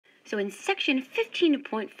So in section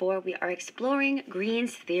 15.4, we are exploring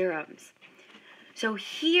Green's theorems. So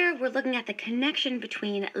here we're looking at the connection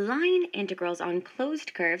between line integrals on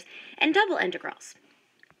closed curves and double integrals.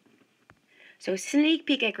 So sneak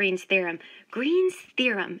peek at Green's theorem. Green's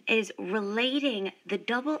theorem is relating the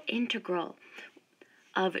double integral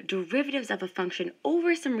of derivatives of a function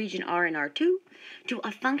over some region R and R2 to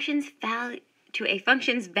a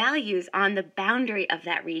function's values on the boundary of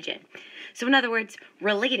that region. So in other words,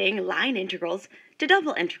 relating line integrals to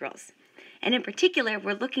double integrals. And in particular,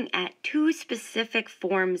 we're looking at two specific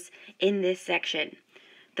forms in this section.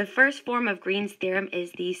 The first form of Green's theorem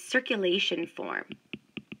is the circulation form.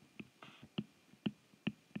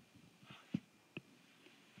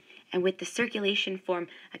 And with the circulation form,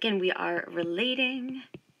 again, we are relating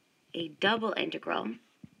a double integral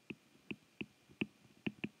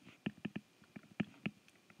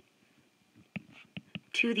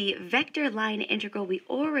to the vector line integral we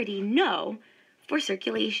already know for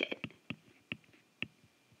circulation.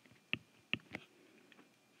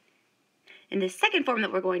 And the second form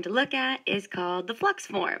that we're going to look at is called the flux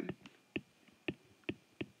form.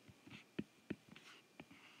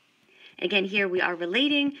 Again, here we are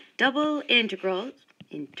relating double integrals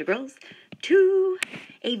to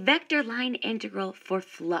a vector line integral for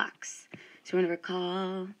flux. So we want to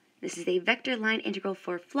recall this is a vector line integral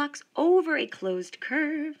for flux over a closed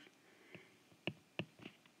curve.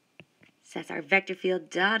 So that's our vector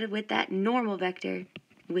field dotted with that normal vector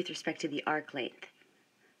with respect to the arc length.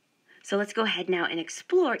 So let's go ahead now and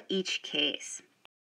explore each case.